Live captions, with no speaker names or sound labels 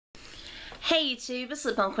Hey YouTube, it's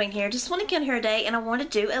Lip Balm Queen here. Just want to get here today and I want to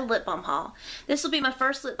do a lip balm haul. This will be my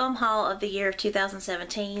first lip balm haul of the year of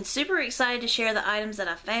 2017. Super excited to share the items that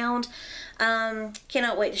I found.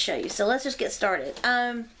 Cannot wait to show you. So let's just get started.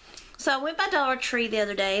 So I went by Dollar Tree the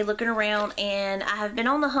other day looking around, and I have been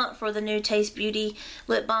on the hunt for the new Taste Beauty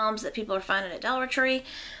lip balms that people are finding at Dollar Tree.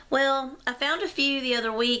 Well, I found a few the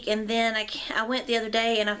other week, and then I went the other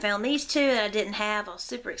day and I found these two that I didn't have. I was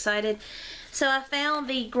super excited. So I found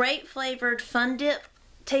the grape flavored Fun Dip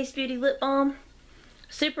Taste Beauty lip balm.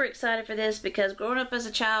 Super excited for this because growing up as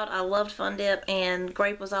a child I loved Fun Dip, and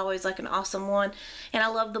grape was always like an awesome one, and I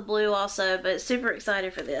love the blue also, but super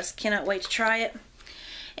excited for this. Cannot wait to try it.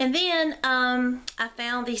 And then I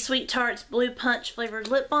found the Sweet Tarts Blue Punch flavored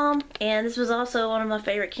lip balm, and this was also one of my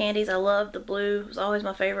favorite candies. I love the blue. It was always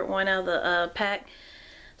my favorite one out of the pack.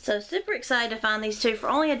 So super excited to find these two for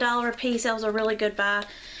only $1 a piece. That was a really good buy.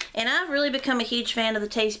 And I've really become a huge fan of the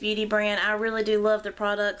Taste Beauty brand. I really do love their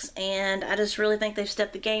products, and I just really think they've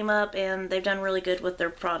stepped the game up and they've done really good with their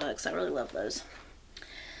products. I really love those.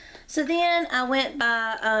 So then I went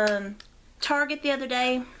by Target the other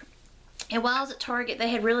day, and while I was at Target they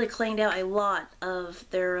had really cleaned out a lot of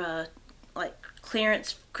their like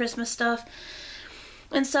clearance Christmas stuff.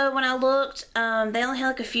 And so when I looked, they only had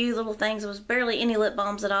like a few little things. There was barely any lip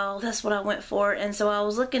balms at all. That's what I went for. And so I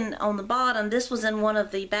was looking on the bottom. This was in one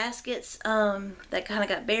of the baskets that kind of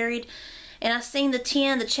got buried. And I seen the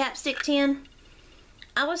tin, the chapstick tin.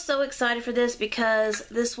 I was so excited for this because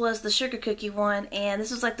this was the sugar cookie one. And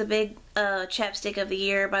this was like the big chapstick of the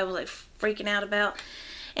year. Everybody was like freaking out about.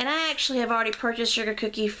 And I actually have already purchased sugar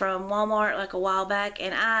cookie from Walmart like a while back.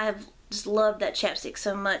 And I have just loved that chapstick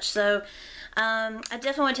so much. So I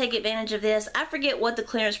definitely want to take advantage of this. I forget what the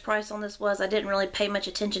clearance price on this was. I didn't really pay much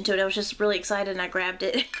attention to it. I was just really excited and I grabbed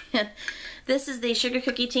it. This is the sugar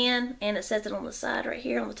cookie tin, and it says it on the side right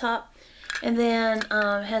here on the top. And then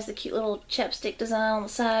it has the cute little chapstick design on the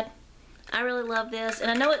side. I really love this,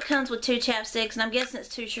 and I know it comes with 2 chapsticks, and I'm guessing it's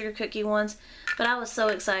 2 sugar cookie ones, but I was so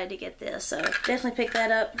excited to get this, so definitely pick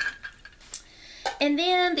that up. And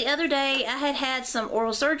then the other day I had some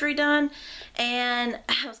oral surgery done, and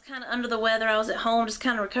I was kind of under the weather. I was at home just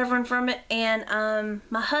kind of recovering from it, and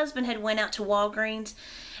my husband had went out to Walgreens,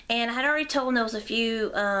 and I had already told him there was a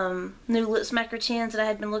few new lip smacker tins that I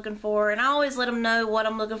had been looking for, and I always let him know what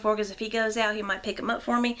I'm looking for because if he goes out he might pick them up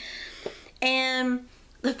for me. And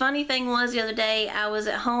the funny thing was, the other day I was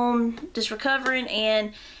at home just recovering,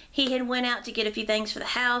 and he had went out to get a few things for the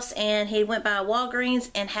house, and he went by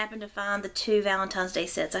Walgreens and happened to find the 2 Valentine's Day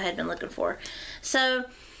sets I had been looking for. So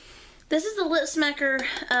this is the lip smacker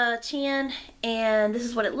tin, and this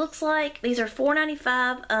is what it looks like. These are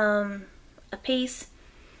 $4.95 a piece,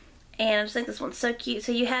 and I just think this one's so cute.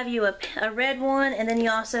 So you have a red one, and then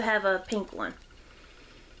you also have a pink one.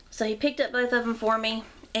 So he picked up both of them for me,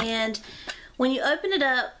 and when you open it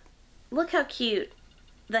up, look how cute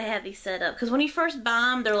they have these set up, because when you first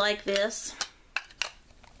buy them they're like this.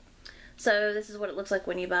 So this is what it looks like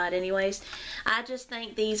when you buy it anyways. I just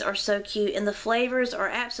think these are so cute, and the flavors are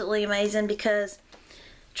absolutely amazing because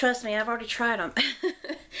trust me, I've already tried them.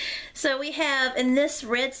 So we have, in this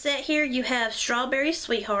red set here, you have Strawberry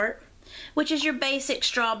Sweetheart, which is your basic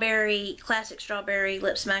strawberry, classic strawberry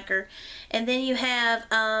lip smacker, and then you have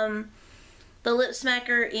the lip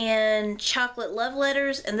smacker in Chocolate Love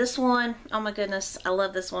Letters, and this one, oh my goodness, I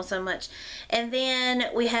love this one so much. And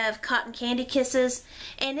then we have Cotton Candy Kisses,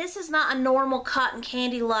 and this is not a normal cotton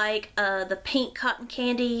candy like the pink cotton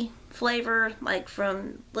candy flavor like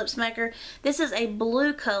from lip smacker. This is a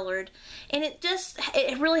blue colored, and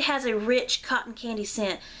it really has a rich cotton candy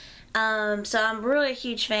scent. So I'm really a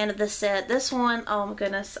huge fan of this set. This one, oh my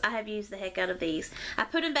goodness, I have used the heck out of these. I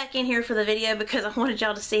put them back in here for the video because I wanted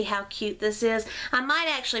y'all to see how cute this is. I might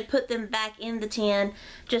actually put them back in the tin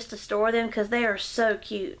just to store them because they are so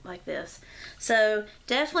cute like this. So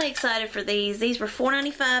definitely excited for these. These were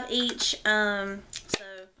 $4.95 each.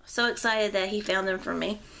 So excited that he found them for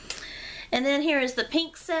me. And then here is the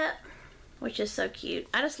pink set, which is so cute.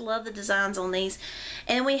 I just love the designs on these.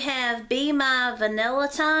 And we have Be My Vanilla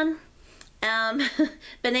Ton,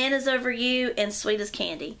 Bananas Over You, and Sweet as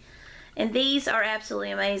Candy. And these are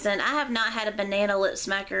absolutely amazing. I have not had a banana lip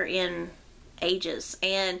smacker in ages,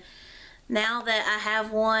 and now that I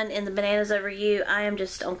have one in the Bananas Over You, I am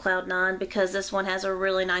just on cloud 9 because this one has a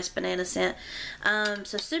really nice banana scent.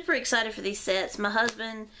 So super excited for these sets. My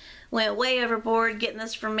husband went way overboard getting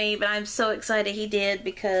this for me, but I'm so excited he did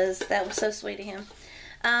because that was so sweet of him.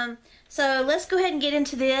 So let's go ahead and get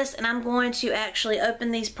into this, and I'm going to actually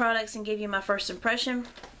open these products and give you my first impression.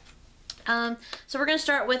 So we're going to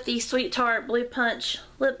start with the Sweet Tart Blue Punch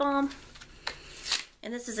Lip Balm.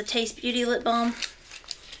 And this is a Taste Beauty lip balm.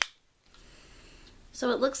 So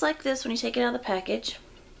it looks like this when you take it out of the package.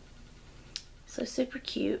 So super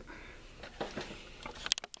cute.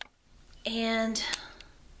 And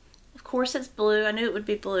of course it's blue. I knew it would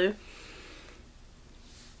be blue.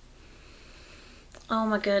 Oh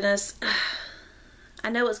my goodness. I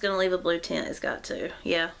know it's going to leave a blue tint. It's got to.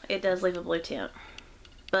 Yeah, it does leave a blue tint.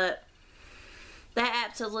 But that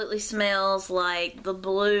absolutely smells like the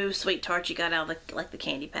blue sweet tart you got out of the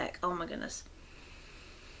candy pack. Oh my goodness.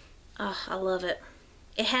 Oh, I love it.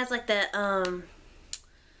 It has like that,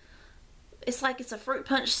 it's like it's a fruit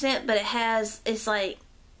punch scent, but it's like,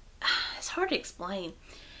 it's hard to explain.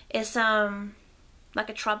 It's like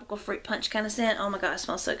a tropical fruit punch kind of scent. Oh my god, it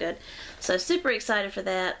smells so good. So super excited for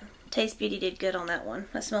that. Taste Beauty did good on that one.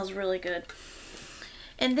 That smells really good.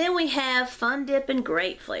 And then we have Fun Dip and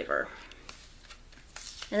Grape flavor.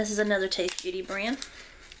 And this is another Taste Beauty brand.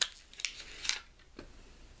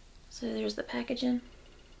 So there's the packaging.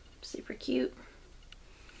 Super cute.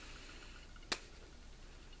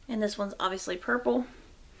 And this one's obviously purple.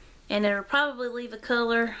 And it'll probably leave a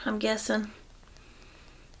color, I'm guessing.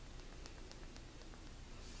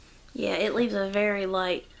 Yeah, it leaves a very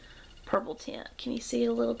light purple tint. Can you see it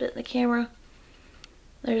a little bit in the camera?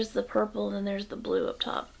 There's the purple and then there's the blue up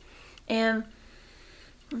top. And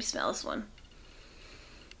let me smell this one.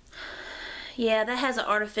 Yeah, that has an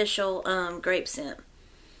artificial grape scent.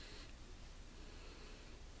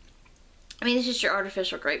 I mean, it's just your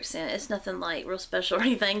artificial grape scent. It's nothing like real special or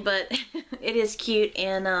anything, but it is cute,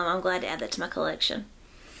 and I'm glad to add that to my collection.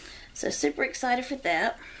 So super excited for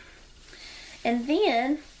that. And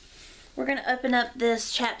then we're going to open up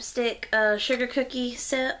this chapstick sugar cookie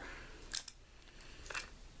set.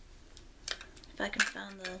 If I can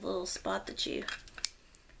find the little spot that you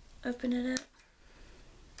open it up.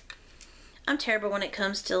 I'm terrible when it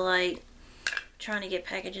comes to like trying to get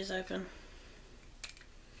packages open.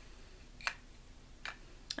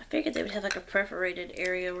 I figured they would have like a perforated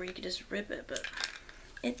area where you could just rip it, but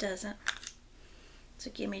it doesn't. So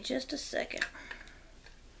give me just a second.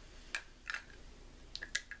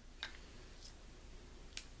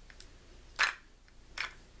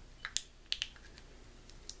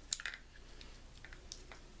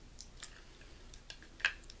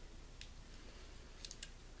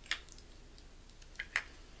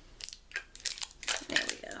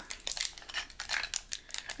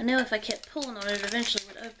 I know if I kept pulling on it, it eventually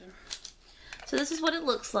would open. So this is what it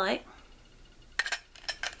looks like.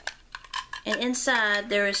 And inside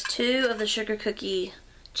there is 2 of the sugar cookie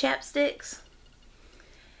chapsticks.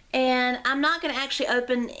 And I'm not going to actually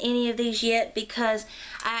open any of these yet because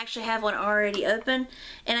I actually have one already open.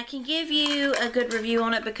 And I can give you a good review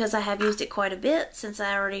on it because I have used it quite a bit since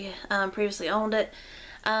I already previously owned it.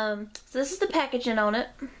 So this is the packaging on it.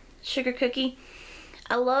 Sugar cookie.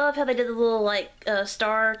 I love how they did the little like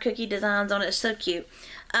star cookie designs on it. It's so cute.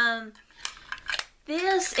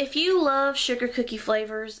 This, if you love sugar cookie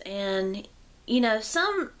flavors, and you know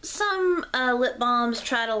some lip balms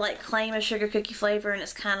try to like claim a sugar cookie flavor and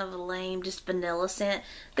it's kind of a lame, just vanilla scent.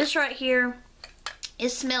 This right here, it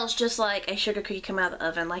smells just like a sugar cookie coming out of the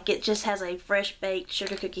oven. Like it just has a fresh baked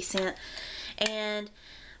sugar cookie scent. And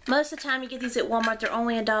most of the time you get these at Walmart, they're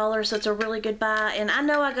only $1, so it's a really good buy. And I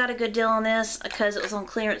know I got a good deal on this because it was on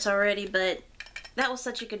clearance already, but that was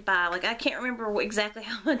such a good buy. Like I can't remember exactly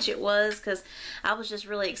how much it was because I was just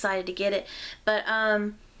really excited to get it. But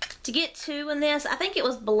to get 2 in this, I think it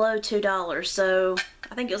was below $2, so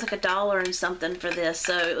I think it was like $1 and something for this.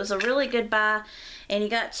 So it was a really good buy, and you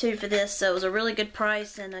got 2 for this, so it was a really good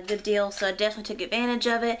price and a good deal. So I definitely took advantage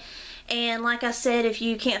of it. And like I said, if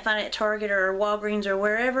you can't find it at Target or Walgreens or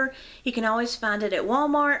wherever, you can always find it at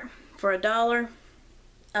Walmart for $1.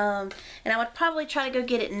 And I would probably try to go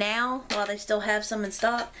get it now while they still have some in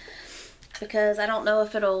stock, because I don't know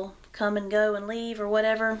if it'll come and go and leave or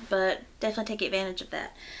whatever, but definitely take advantage of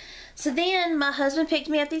that. So then my husband picked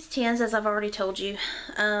me up these tins, as I've already told you.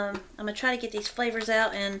 I'm going to try to get these flavors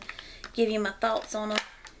out and give you my thoughts on them,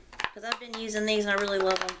 because I've been using these and I really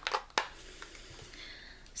love them.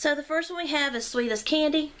 So the first one we have is Sweet as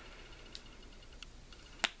Candy,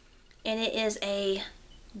 and it is a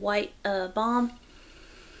white balm.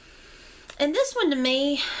 And this one to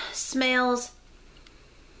me smells,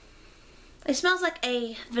 it smells like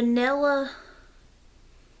a vanilla,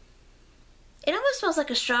 it almost smells like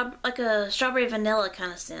a strawberry vanilla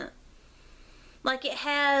kind of scent. Like it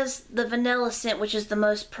has the vanilla scent, which is the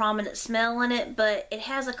most prominent smell in it, but it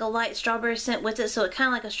has like a light strawberry scent with it, so it kind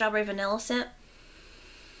of like a strawberry vanilla scent.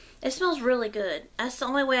 It smells really good. That's the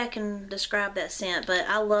only way I can describe that scent, but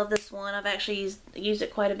I love this one. I've actually used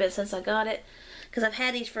it quite a bit since I got it, because I've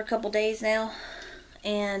had these for a couple days now,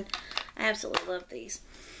 and I absolutely love these.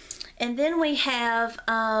 And then we have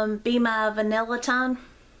Be My Vanilla Time.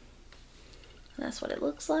 That's what it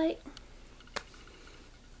looks like.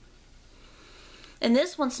 And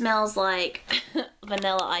this one smells like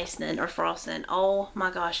vanilla icing or frosting. Oh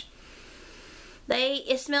my gosh.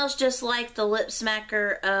 It smells just like the Lip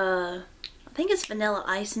Smacker, I think it's vanilla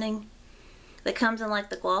icing that comes in like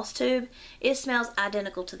the gloss tube. It smells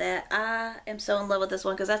identical to that. I am so in love with this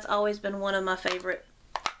one because that's always been one of my favorite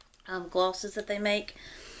glosses that they make.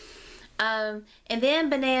 And then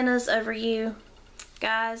Bananas Over You.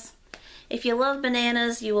 Guys, if you love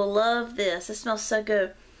bananas, you will love this. It smells so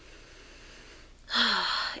good.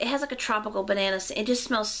 It has like a tropical banana scent. It just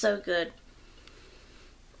smells so good.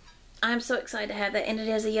 I'm so excited to have that, and it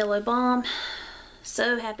is a yellow balm.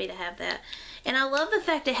 So happy to have that. And I love the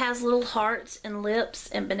fact it has little hearts and lips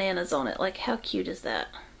and bananas on it. Like, how cute is that?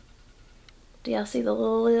 Do y'all see the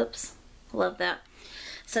little lips? Love that.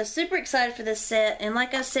 So super excited for this set. And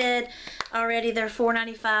like I said already, they're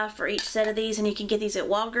 $4.95 for each set of these, and you can get these at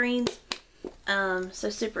Walgreens. So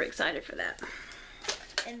super excited for that.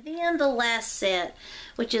 And then the last set,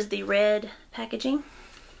 which is the red packaging.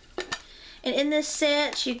 And in this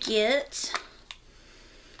set, you get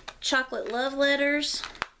chocolate love letters.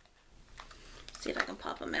 Let's see if I can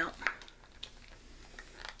pop them out.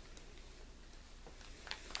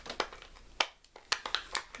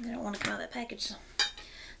 They don't want to come out of that package.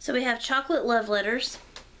 So we have chocolate love letters.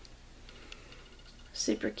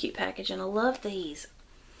 Super cute package, and I love these.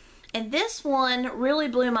 And this one really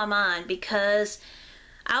blew my mind because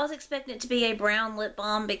I was expecting it to be a brown lip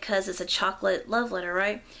balm because it's a chocolate love letter,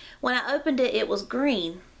 right? When I opened it, it was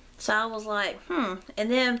green. So I was like, And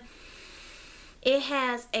then it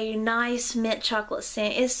has a nice mint chocolate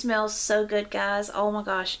scent. It smells so good, guys. Oh my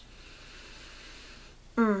gosh.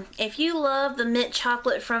 If you love the mint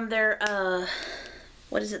chocolate from their,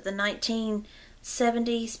 what is it, the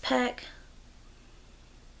 1970s pack?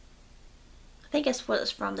 I think that's what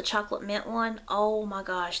it's from, the chocolate mint one. Oh my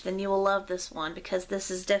gosh, then you will love this one because this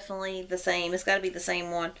is definitely the same. It's got to be the same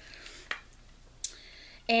one.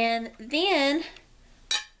 And then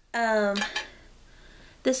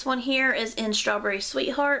this one here is in Strawberry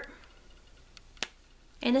Sweetheart.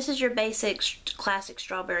 And this is your basic classic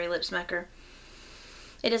strawberry lip smacker.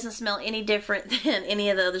 It doesn't smell any different than any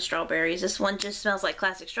of the other strawberries. This one just smells like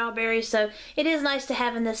classic strawberries. So it is nice to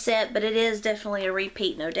have in this set, but it is definitely a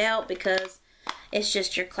repeat, no doubt, because it's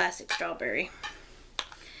just your classic strawberry.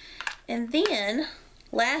 And then,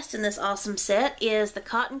 last in this awesome set is the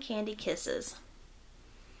Cotton Candy Kisses.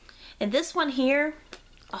 And this one here,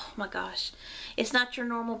 oh my gosh, it's not your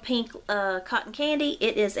normal pink cotton candy.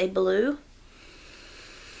 It is a blue.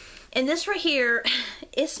 And this right here,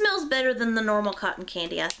 it smells better than the normal cotton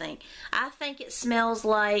candy, I think. I think it smells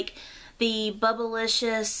like the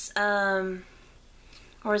Bubblicious,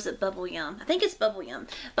 or is it Bubble Yum? I think it's Bubble Yum.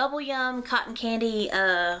 Bubble Yum cotton candy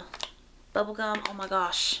bubble gum. Oh my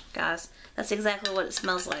gosh, guys. That's exactly what it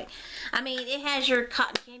smells like. I mean, it has your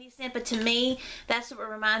cotton candy scent, but to me, that's what it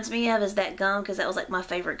reminds me of, is that gum, because that was like my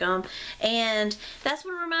favorite gum. And that's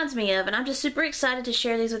what it reminds me of. And I'm just super excited to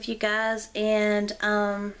share these with you guys. And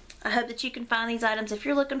I hope that you can find these items if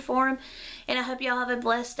you're looking for them. And I hope y'all have a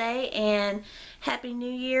blessed day and Happy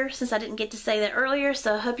New Year, since I didn't get to say that earlier.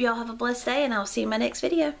 So I hope y'all have a blessed day, and I'll see you in my next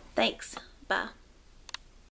video. Thanks. Bye.